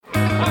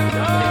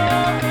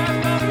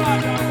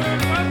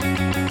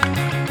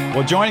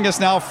Well, joining us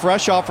now,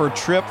 fresh off her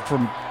trip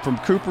from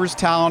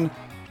Cooperstown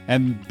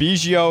and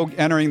Biggio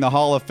entering the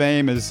Hall of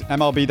Fame, is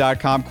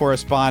MLB.com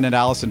correspondent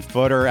Allison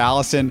Footer.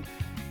 Allison,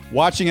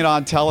 watching it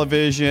on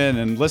television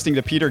and listening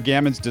to Peter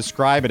Gammons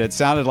describe it, it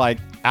sounded like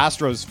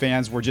Astros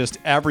fans were just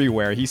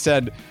everywhere. He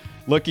said,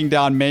 looking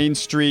down Main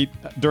Street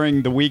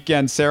during the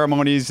weekend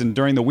ceremonies and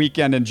during the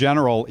weekend in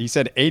general, he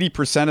said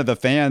 80% of the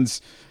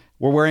fans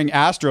were wearing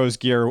Astros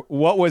gear.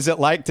 What was it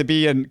like to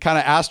be in kind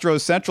of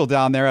Astros Central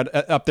down there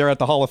up there at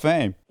the Hall of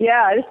Fame?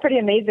 Yeah, it was pretty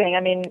amazing.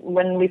 I mean,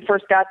 when we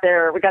first got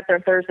there, we got there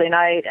Thursday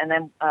night, and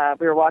then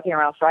we were walking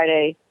around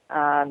Friday,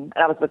 and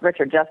I was with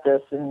Richard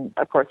Justice, and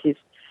of course he's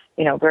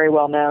very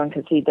well known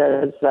because he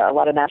does a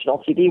lot of national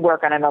TV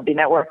work on MLB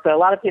Network. So a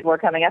lot of people were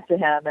coming up to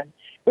him, and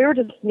we were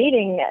just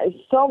meeting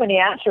so many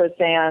Astros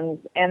fans,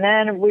 and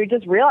then we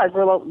just realized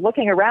we're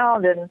looking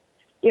around, and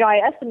I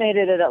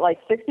estimated it at like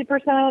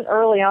 60%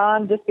 early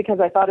on, just because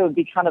I thought it would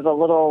be kind of a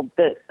little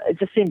bit. It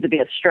just seemed to be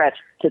a stretch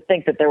to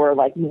think that there were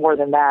like more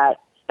than that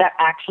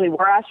actually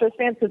were Astros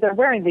fans, because they're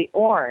wearing the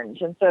orange,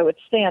 and so it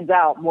stands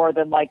out more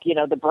than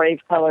the Brave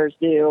colors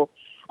do.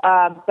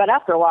 But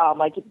after a while, I'm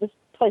like, this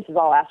place is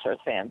all Astros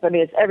fans. I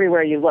mean, it's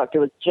everywhere you looked. It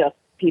was just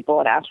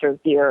people in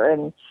Astros gear,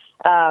 and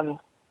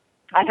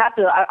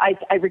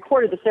I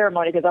recorded the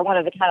ceremony because I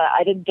wanted to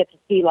I didn't get to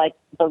see like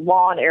the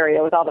lawn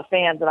area with all the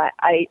fans, and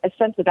I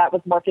sensed that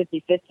was more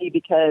 50-50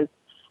 because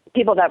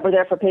people that were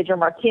there for Pedro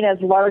Martinez,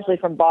 largely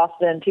from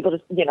Boston, people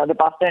just, the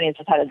Bostonians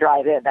just had to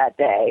drive in that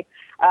day.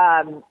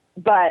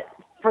 But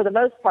for the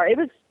most part, it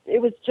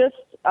was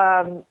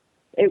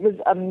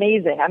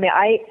amazing. I mean,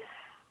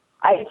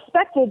 I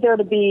expected there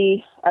to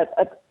be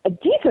a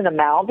decent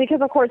amount because,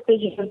 of course,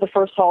 Biggio is the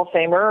first Hall of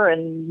Famer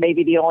and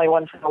maybe the only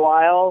one for a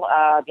while.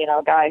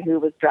 A guy who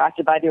was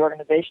drafted by the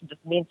organization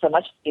just means so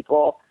much to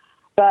people.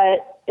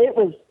 But it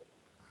was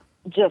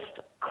just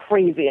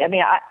crazy. I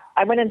mean,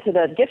 I went into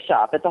the gift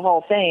shop at the Hall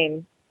of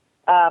Fame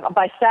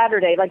by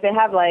Saturday. Like, they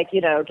have,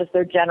 just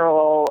their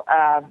general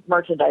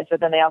merchandise, but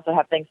then they also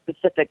have things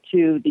specific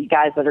to the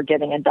guys that are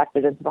getting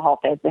inducted into the Hall of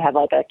Fame. They have,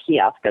 like, a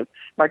kiosk of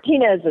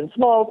Martinez and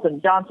Smoltz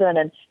and Johnson,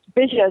 and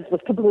Biggio's was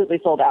completely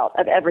sold out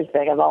of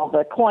everything, of all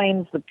the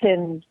coins, the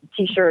pins,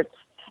 T-shirts.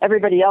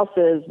 Everybody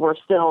else's were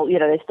still,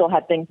 they still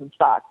had things in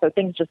stock. So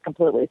things just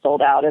completely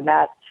sold out, and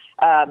that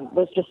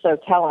was just so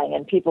telling,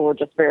 and people were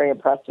just very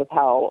impressed with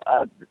how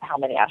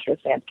many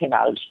Astros fans came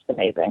out. It was just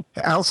amazing.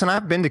 Allison,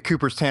 I've been to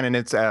Cooperstown, and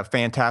it's a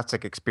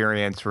fantastic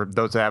experience for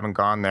those that haven't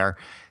gone there.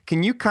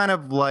 Can you kind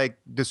of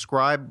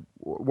describe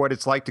what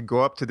it's like to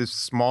go up to this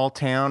small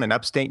town in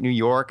upstate New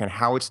York and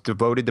how it's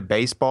devoted to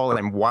baseball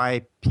and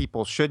why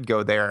people should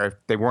go there if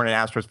they weren't an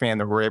Astros fan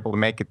that were able to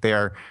make it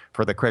there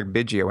for the Craig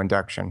Biggio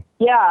induction?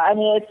 Yeah, I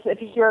mean,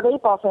 if you're a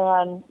baseball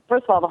fan,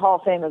 first of all, the Hall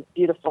of Fame is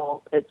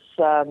beautiful. It's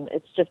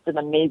just an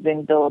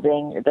amazing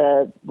building.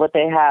 What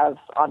they have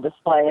on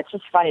display, it's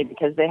just funny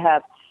because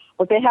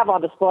what they have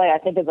on display, I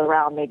think, is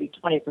around maybe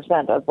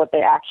 20% of what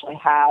they actually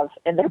have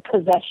in their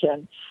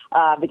possession,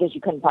 because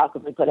you couldn't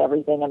possibly put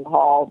everything in the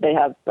hall. They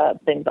have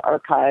things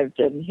archived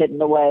and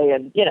hidden away,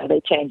 and,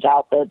 they change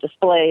out the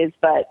displays.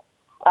 But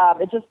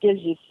it just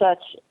gives you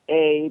such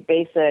a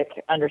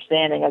basic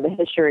understanding of the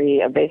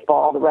history of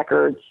baseball, all the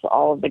records,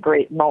 all of the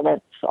great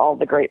moments, all of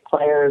the great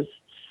players.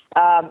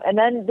 And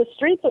then the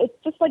streets, it's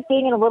just like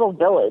being in a little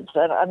village.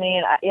 And I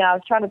mean, I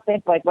was trying to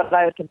think like what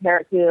I would compare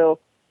it to.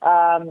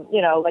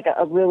 Like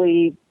a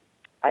really,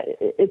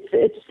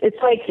 it's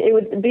like, it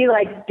would be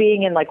like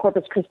being in like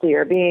Corpus Christi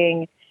or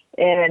being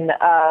in,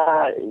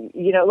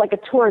 like a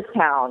tourist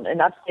town in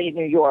upstate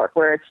New York,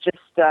 where it's just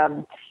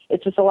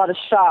a lot of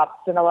shops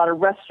and a lot of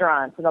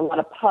restaurants and a lot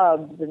of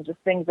pubs and just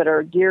things that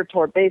are geared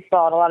toward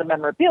baseball, and a lot of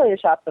memorabilia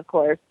shops, of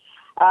course.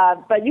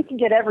 But you can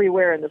get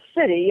everywhere in the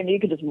city, and you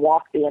can just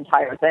walk the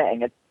entire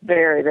thing. It's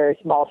very, very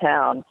small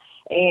town.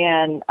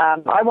 And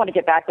I want to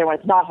get back there when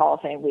it's not Hall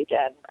of Fame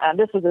weekend.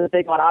 This was a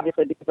big one,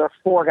 obviously, because there are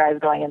 4 guys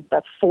going into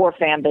that's 4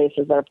 fan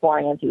bases that are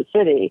pouring into the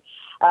city.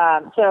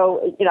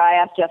 So I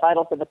asked Jeff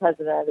Idelson, the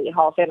president of the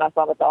Hall of Fame, I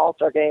saw him at the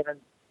All-Star game, and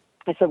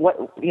I said,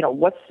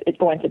 what's it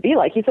going to be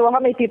like? He said, well, how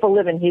many people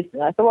live in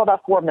Houston? I said, well,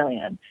 about 4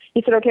 million.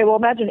 He said, okay, well,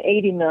 imagine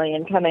 80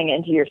 million coming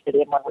into your city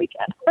in one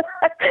weekend.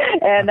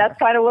 And that's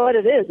kind of what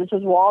it is. It's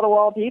just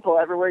wall-to-wall people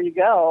everywhere you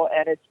go,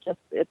 and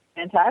it's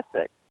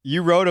fantastic.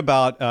 You wrote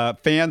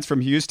about fans from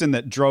Houston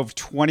that drove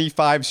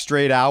 25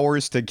 straight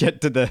hours to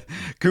get to the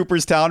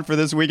Cooperstown for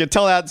this weekend.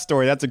 Tell that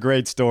story. That's a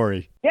great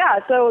story. Yeah,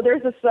 so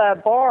there's this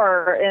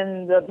bar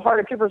in the heart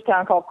of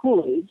Cooperstown called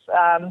Cooley's,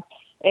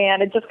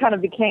 and it just kind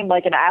of became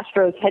like an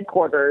Astros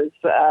headquarters.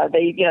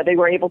 They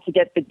were able to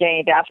get the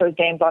Astros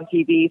games on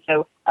TV,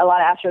 so a lot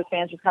of Astros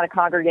fans just kind of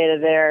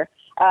congregated there.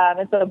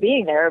 And so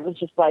being there, it was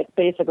just like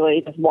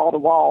basically just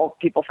wall-to-wall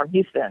people from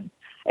Houston.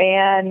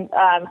 And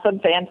some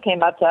fans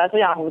came up to us,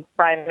 with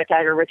Brian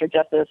McTaggart, Richard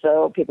Justice,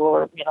 so people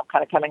were,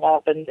 kind of coming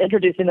up and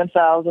introducing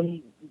themselves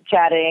and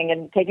chatting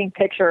and taking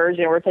pictures.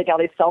 We're taking all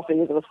these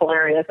selfies. It was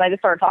hilarious. And I just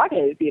started talking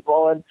to these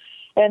people, and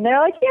And they're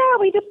like, yeah,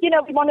 we just,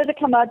 we wanted to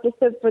come up just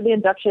for the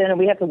induction, and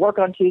we have to work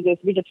on Tuesday,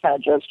 so we just kind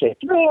of drove straight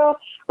through.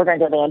 We're going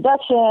to go to the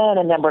induction,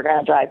 and then we're going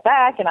to drive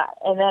back. And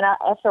then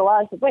after a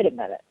while, I said, wait a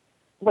minute.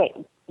 Wait,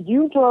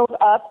 you drove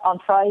up on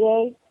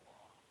Friday,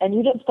 and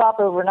you didn't stop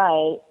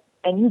overnight,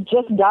 and you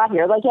just got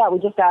here? Like, yeah, we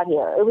just got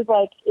here. It was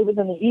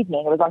in the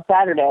evening. It was on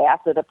Saturday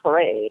after the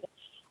parade.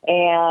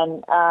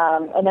 And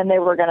then they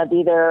were going to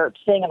be there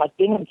staying in like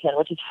Binghamton,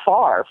 which is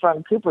far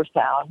from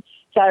Cooperstown,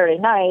 Saturday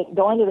night,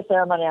 going to the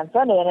ceremony on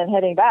Sunday, and then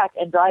heading back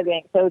and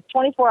driving. So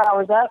 24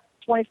 hours up,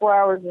 24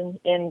 hours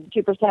in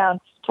Cooperstown,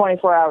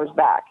 24 hours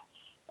back.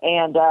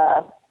 And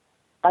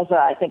I said,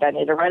 I think I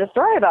need to write a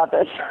story about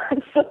this.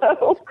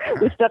 So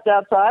we stepped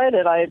outside,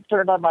 and I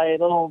turned on my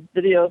little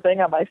video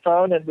thing on my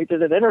phone, and we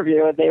did an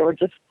interview. And they were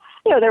just,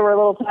 they were a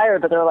little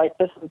tired, but they're like,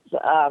 this is,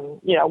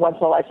 once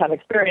in a lifetime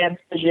experience.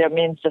 Biggio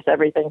means just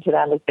everything to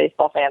them as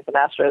baseball fans and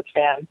Astros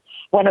fans.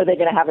 When are they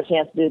going to have a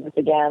chance to do this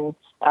again?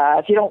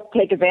 If you don't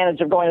take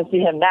advantage of going to see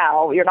him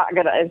now, you're not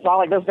going to, it's not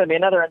like there's going to be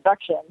another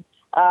induction.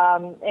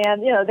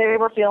 And they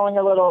were feeling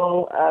a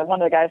little,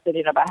 one of the guys said,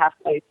 about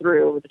halfway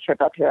through the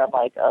trip up here, I'm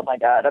like, oh my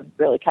God, I'm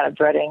really kind of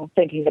dreading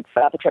thinking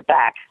about the trip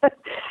back.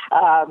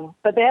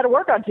 But they had to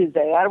work on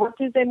Tuesday. I had to work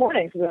Tuesday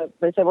morning. So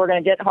they said, we're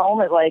going to get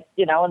home at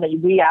in the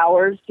wee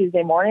hours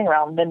Tuesday morning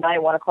around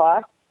midnight, 1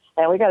 o'clock.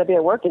 And we got to be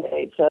at work at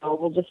 8. So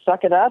we'll just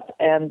suck it up.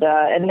 And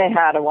they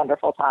had a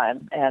wonderful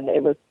time, and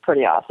it was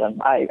pretty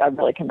awesome. I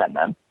really commend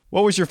them.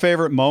 What was your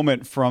favorite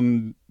moment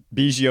from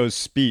Biggio's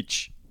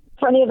speech?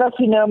 For any of us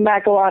who know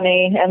Matt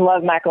Galani and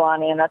love Matt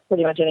Galani, and that's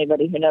pretty much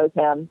anybody who knows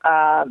him,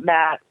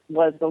 Matt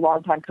was the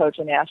longtime coach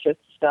in the Astros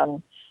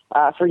system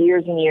for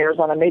years and years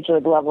on a major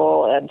league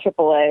level and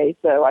AAA.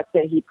 So I'd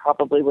say he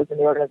probably was in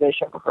the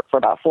organization for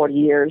about 40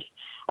 years.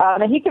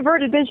 And he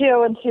converted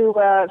Biggio into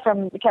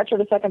from the catcher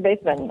to second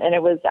baseman, and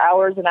it was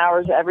hours and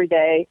hours every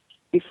day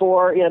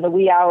before, the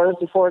wee hours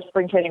before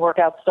spring training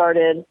workouts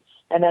started,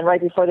 and then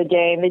right before the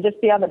game. They'd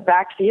just be on the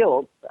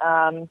backfield,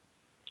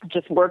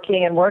 just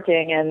working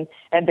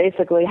and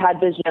basically had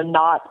Biggio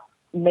not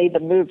made the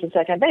move to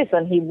second base,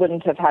 then he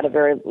wouldn't have had a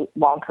very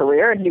long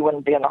career, and he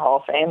wouldn't be in the Hall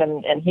of Fame,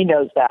 and he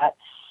knows that.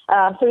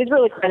 So he's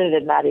really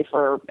credited Matty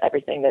for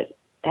everything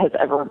that's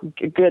ever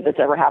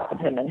happened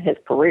to him in his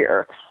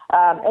career.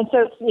 And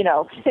so,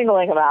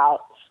 singling him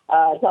out,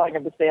 telling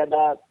him to stand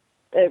up,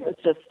 it was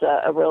just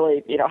a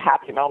really,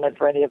 happy moment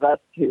for any of us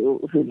who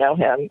know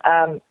him.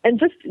 And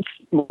just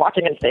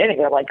watching him standing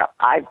there, like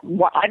I've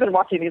been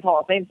watching these Hall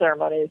of Fame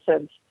ceremonies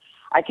since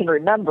I can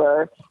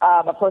remember.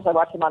 Of course, I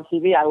watch him on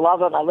TV. I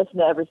love him. I listen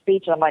to every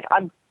speech. And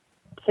I'm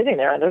sitting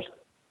there, and there's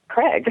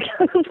Craig.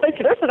 Like,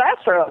 there's an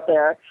Astro up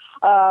there.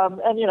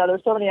 And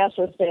there's so many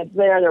Astros fans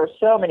there. There were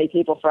so many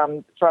people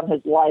from his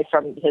life,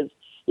 from his,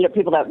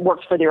 people that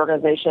worked for the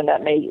organization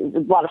that made a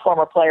lot of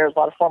former players, a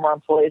lot of former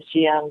employees,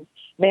 GMs,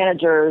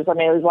 managers. I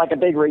mean, it was like a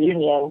big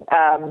reunion.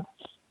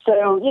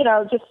 So,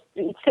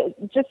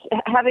 just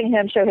having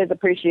him show his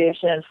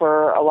appreciation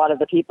for a lot of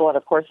the people and,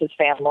 of course, his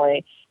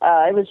family,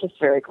 it was just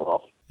very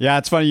cool. Yeah,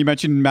 it's funny. You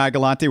mentioned Matt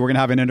Galante. We're going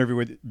to have an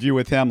interview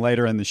with him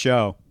later in the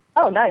show.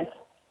 Oh, nice.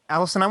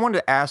 Allison, I wanted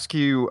to ask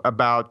you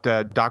about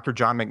Dr.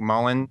 John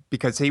McMullen,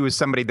 because he was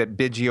somebody that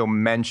Biggio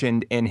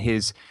mentioned in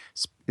his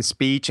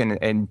speech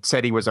and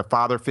said he was a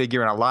father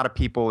figure. And a lot of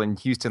people in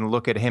Houston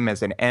look at him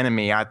as an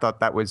enemy. I thought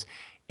that was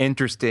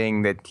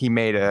interesting that he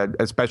made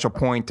a special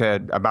point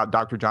about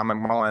Dr. John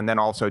McMullen and then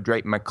also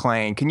Drayton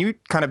McLane. Can you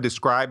kind of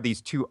describe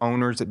these two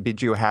owners that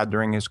Biggio had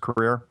during his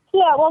career?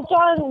 Yeah, well,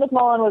 John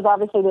McMullen was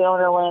obviously the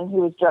owner when he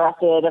was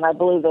drafted, and I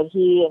believe that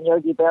he and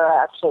Yogi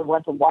Berra actually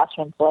went to watch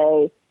him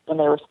play when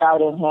they were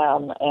scouting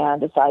him and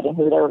deciding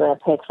who they were going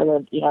to pick for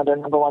their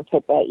number one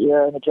pick that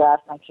year in the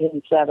draft,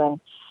 1987.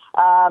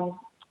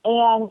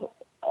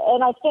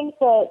 And I think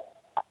that,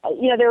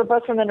 they were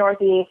both from the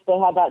Northeast. They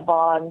had that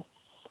bond.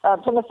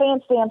 From a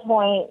fan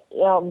standpoint,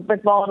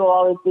 McMullen will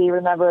always be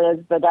remembered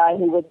as the guy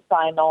who would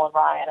sign Nolan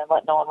Ryan and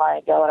let Nolan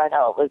Ryan go. And I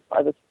know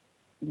I was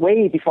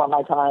way before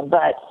my time,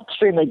 but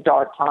extremely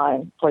dark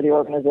time for the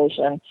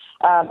organization.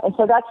 And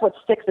so that's what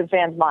sticks in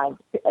fans' minds.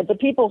 The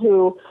people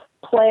who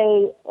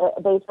play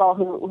baseball,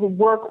 who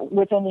work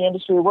within the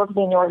industry, work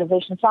within the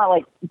organization, it's not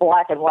like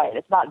black and white.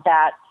 It's not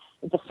that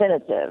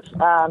definitive.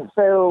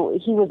 So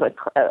he was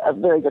a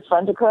very good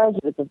friend to Craig.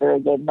 He was a very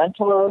good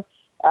mentor.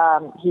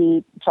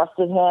 He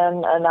trusted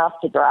him enough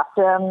to draft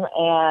him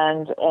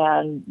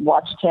and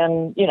watched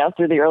him,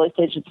 through the early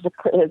stages of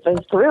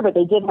his career. But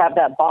they did have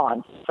that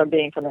bond from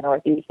being from the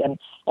Northeast, and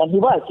he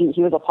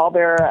was a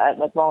pallbearer at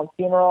McMullen's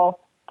funeral.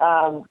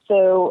 And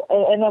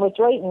then with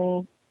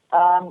Drayton,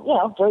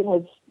 Drayton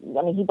was,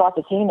 he bought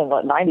the team in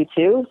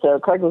 92, so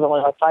Craig was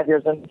only 5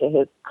 years into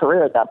his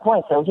career at that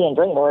point, so he and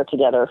Drayton were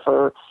together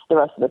for the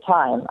rest of the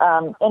time.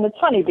 And it's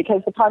funny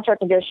because the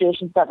contract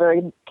negotiations got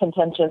very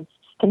contentious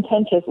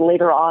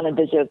later on in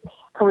Biggio's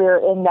career,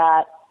 in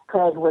that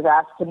Craig was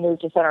asked to move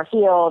to center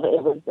field.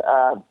 It was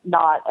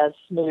not as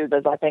smooth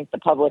as I think the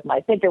public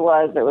might think it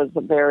was. It was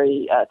a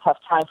very tough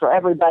time for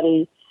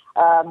everybody.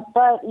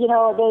 But,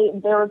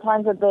 there were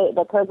times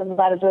that Craig was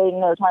mad at Drayton,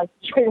 there were times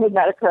Drayton was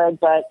mad at Craig,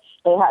 but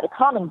they had a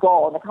common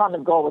goal, and the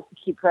common goal was to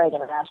keep Craig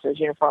in an Astros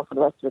uniform for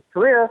the rest of his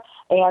career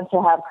and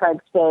to have Craig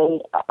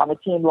stay on the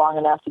team long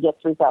enough to get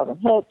 3,000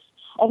 hits.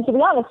 And to be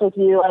honest with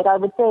you, I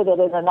would say that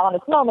in an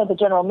honest moment, the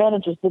general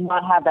managers did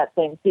not have that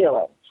same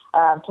feeling.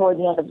 Toward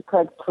the end of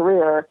Craig's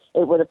career,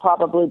 it would have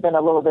probably been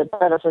a little bit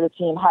better for the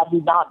team had he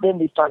not been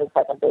the starting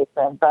second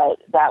baseman, but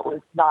that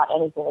was not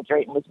anything that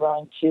Drayton was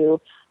willing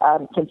to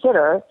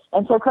consider.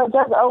 And so Craig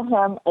does owe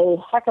him a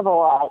heck of a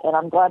lot, and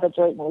I'm glad that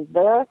Drayton was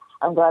there.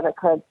 I'm glad that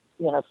Craig,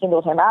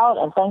 singled him out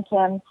and thanked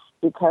him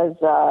because,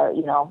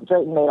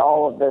 Drayton made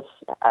all of this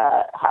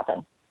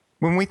happen.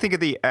 When we think of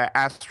the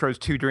Astros,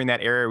 too, during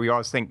that era, we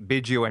always think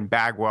Biggio and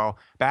Bagwell.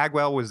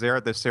 Bagwell was there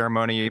at the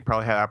ceremony. You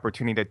probably had the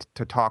opportunity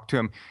to talk to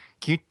him.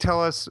 Can you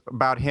tell us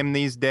about him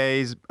these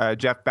days,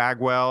 Jeff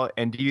Bagwell,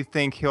 and do you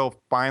think he'll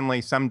finally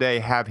someday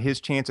have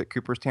his chance at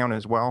Cooperstown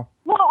as well?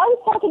 Well, I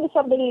was talking to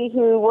somebody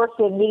who works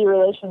in media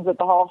relations at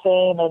the Hall of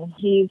Fame, and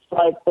he's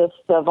like this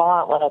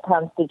savant when it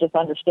comes to just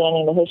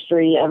understanding the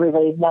history,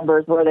 everybody's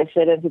numbers, where they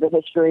fit into the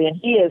history, and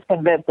he is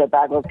convinced that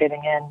Bagwell's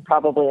getting in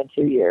probably in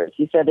 2 years.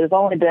 He said there's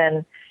only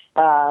been,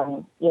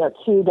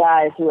 two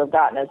guys who have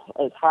gotten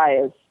as high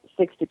as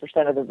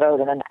 60% of the vote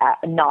and then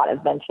not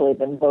eventually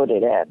been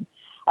voted in.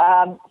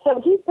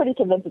 So he's pretty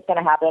convinced it's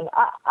going to happen.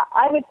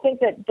 I would think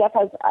that Jeff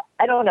has,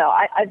 I don't know.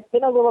 I've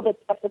been a little bit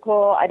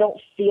skeptical. I don't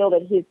feel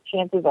that his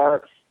chances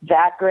are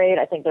that great.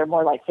 I think they're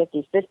more like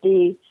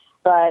 50-50.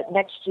 But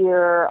next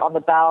year on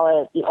the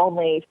ballot, the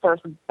only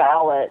first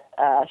ballot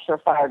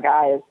surefire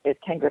guy is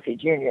Ken Griffey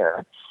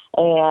Jr.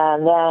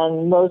 And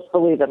then most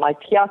believe that Mike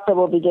Piazza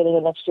will be getting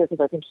it next year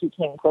because I think he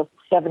came close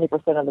to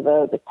 70% of the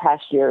vote this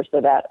past year, so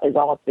that is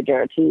almost a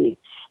guarantee.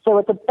 So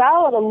with the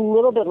ballot a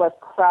little bit less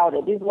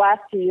crowded, these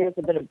last 2 years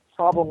have been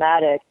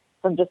problematic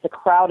from just a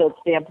crowded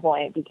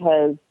standpoint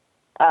because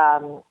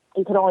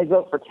you could only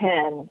vote for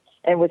 10.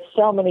 And with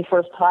so many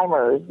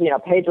first-timers,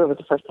 Pedro was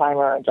a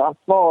first-timer, and John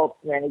Smoltz,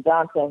 Randy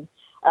Johnson,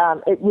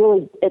 it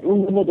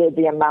limited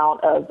the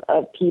amount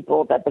of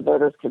people that the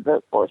voters could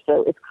vote for.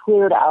 So it's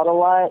cleared out a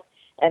lot,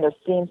 and there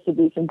seems to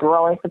be some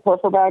growing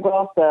support for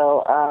Bagwell.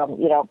 So,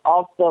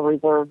 I'll still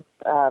reserve,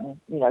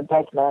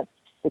 judgment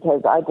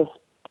because I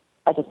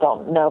just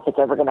don't know if it's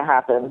ever going to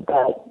happen,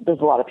 but there's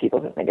a lot of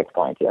people who think it's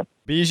going to.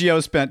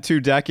 Biggio spent 2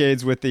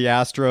 decades with the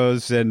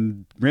Astros,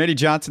 and Randy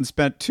Johnson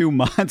spent 2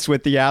 months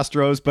with the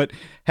Astros. But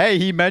hey,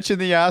 he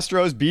mentioned the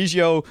Astros.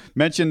 Biggio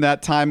mentioned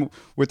that time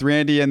with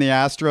Randy and the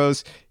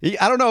Astros.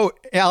 I don't know,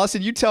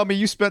 Allison, you tell me,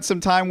 you spent some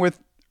time with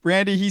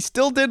Randy. He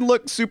still didn't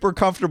look super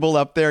comfortable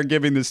up there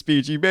giving the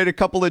speech. He made a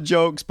couple of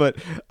jokes, but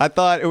I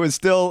thought it was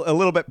still a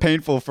little bit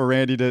painful for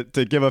Randy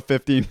to give a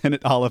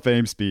 15-minute Hall of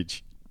Fame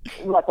speech.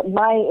 Look,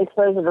 my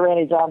exposure to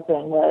Randy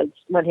Johnson was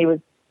when he was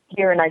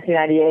here in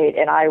 1998,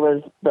 and I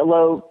was the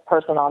low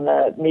person on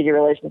the media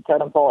relations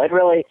totem pole. It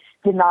really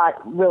did not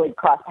really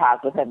cross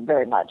paths with him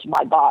very much.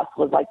 My boss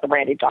was like the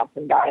Randy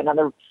Johnson guy, and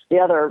then the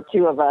other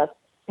 2 of us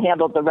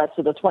handled the rest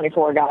of the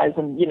 24 guys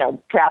and,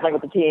 traveling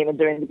with the team and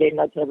doing the game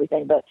notes and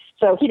everything. But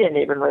so he didn't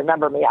even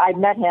remember me. I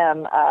met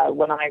him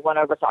when I went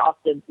over to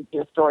Austin to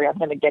do a story on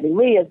him and Geddy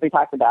Lee, as we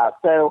talked about.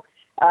 So,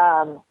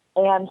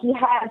 and he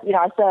had,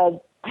 I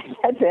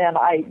said to him,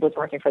 I was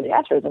working for the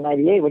Astros in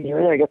 '98 when you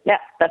were there. He goes, yeah,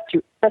 that's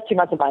too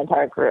much of my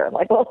entire career. I'm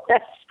like, well,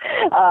 that's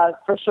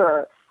for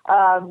sure.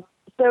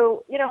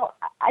 So,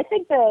 I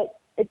think that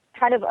it's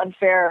kind of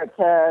unfair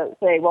to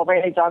say, well,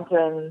 Randy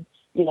Johnson,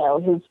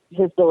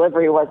 his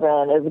delivery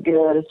wasn't as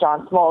good as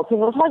John Smoltz.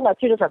 We're talking about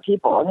 2 different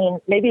people. I mean,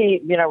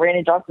 maybe,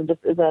 Randy Johnson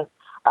just isn't,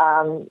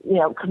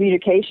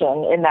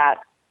 communication in that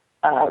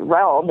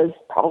realm is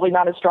probably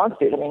not his strong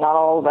suit. I mean, not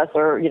all of us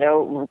are,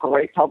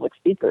 great public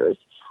speakers.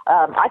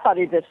 I thought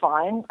he did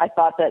fine. I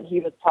thought that he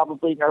was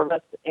probably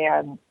nervous,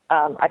 and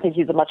I think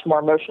he's a much more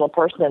emotional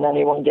person than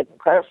anyone gives him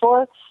credit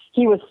for.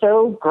 He was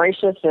so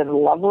gracious and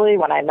lovely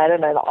when I met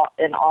him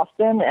in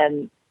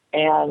Austin,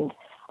 and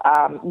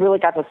really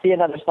got to see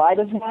another side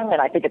of him,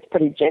 and I think it's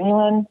pretty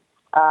genuine.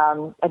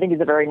 I think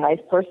he's a very nice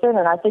person,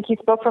 and I think he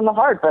spoke from the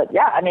heart. But,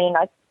 yeah, I mean,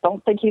 I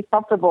don't think he's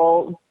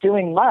comfortable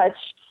doing much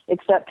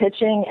except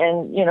pitching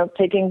and,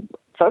 taking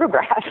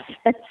photographs.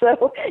 And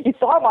so you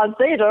saw him on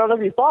stage. I don't know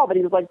if you saw, but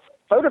he was,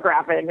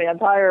 photographing the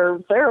entire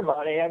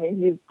ceremony. I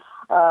mean, he's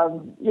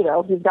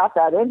got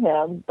that in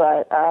him.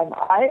 But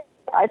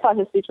I thought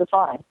his speech was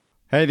fine.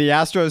 Hey, the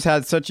Astros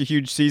had such a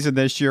huge season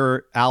this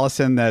year,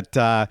 Allison, that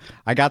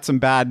I got some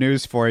bad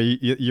news for you.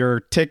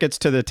 Your tickets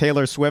to the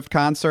Taylor Swift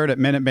concert at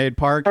Minute Maid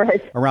Park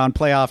around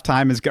playoff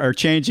time are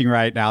changing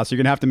right now, so you're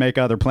going to have to make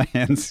other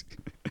plans.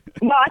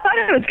 Well, I thought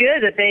it was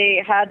good that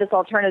they had this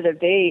alternative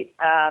date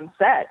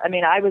set. I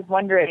mean, I was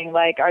wondering,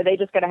 are they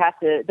just going to have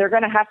to – they're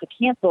going to have to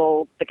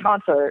cancel the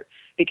concert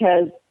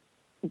because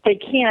they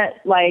can't,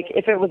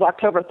 if it was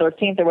October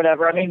 13th or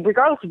whatever, I mean,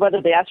 regardless of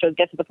whether the Astros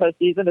get to the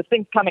postseason, this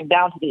thing's coming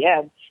down to the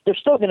end. They're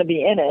still going to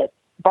be in it,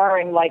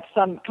 barring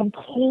some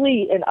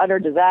complete and utter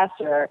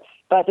disaster,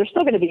 but they're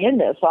still going to be in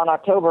this on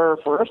October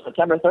 1st,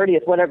 September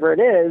 30th, whatever it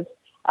is.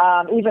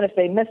 even if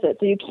they miss it.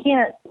 So you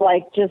can't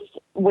like just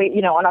wait,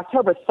 on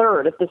October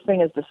 3rd, if this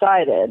thing is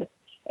decided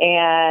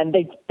and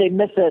they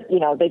miss it,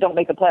 they don't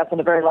make the playoffs on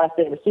the very last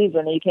day of the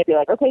season, and you can't be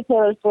like, okay,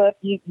 Taylor Swift,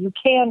 you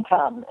can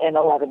come in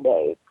 11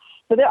 days.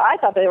 So I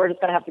thought they were just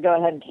going to have to go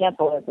ahead and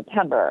cancel it in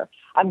September.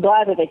 I'm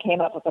glad that they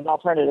came up with an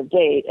alternative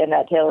date and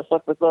that Taylor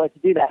Swift was willing to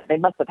do that. They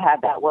must have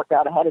had that worked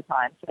out ahead of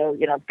time. So,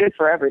 good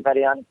for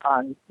everybody on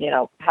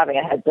having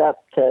a heads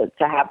up to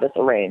have this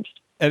arranged.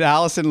 And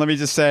Allison, let me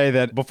just say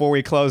that before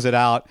we close it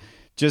out,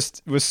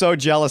 just was so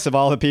jealous of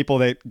all the people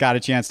that got a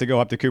chance to go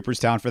up to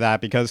Cooperstown for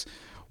that, because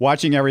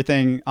watching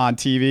everything on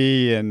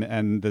TV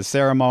and the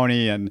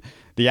ceremony and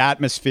the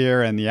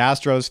atmosphere and the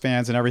Astros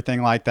fans and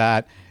everything like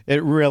that,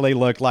 it really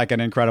looked like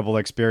an incredible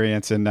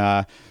experience, and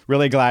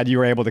really glad you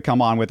were able to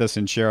come on with us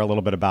and share a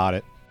little bit about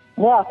it.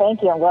 Yeah,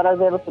 thank you. I'm glad I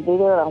was able to be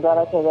there, and I'm glad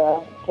I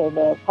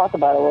could talk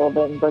about it a little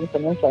bit and bring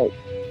some insight.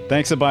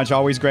 Thanks a bunch.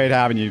 Always great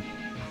having you.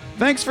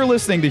 Thanks for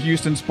listening to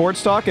Houston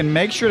Sports Talk, and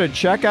make sure to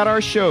check out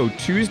our show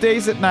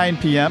Tuesdays at 9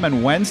 p.m.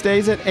 and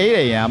Wednesdays at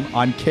 8 a.m.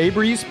 on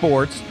K-Breeze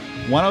Sports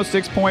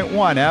 106.1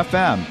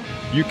 FM.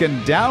 You can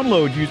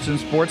download Houston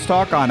Sports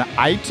Talk on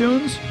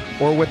iTunes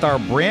or with our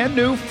brand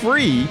new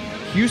free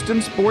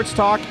Houston Sports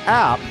Talk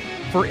app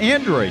for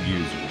Android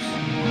users.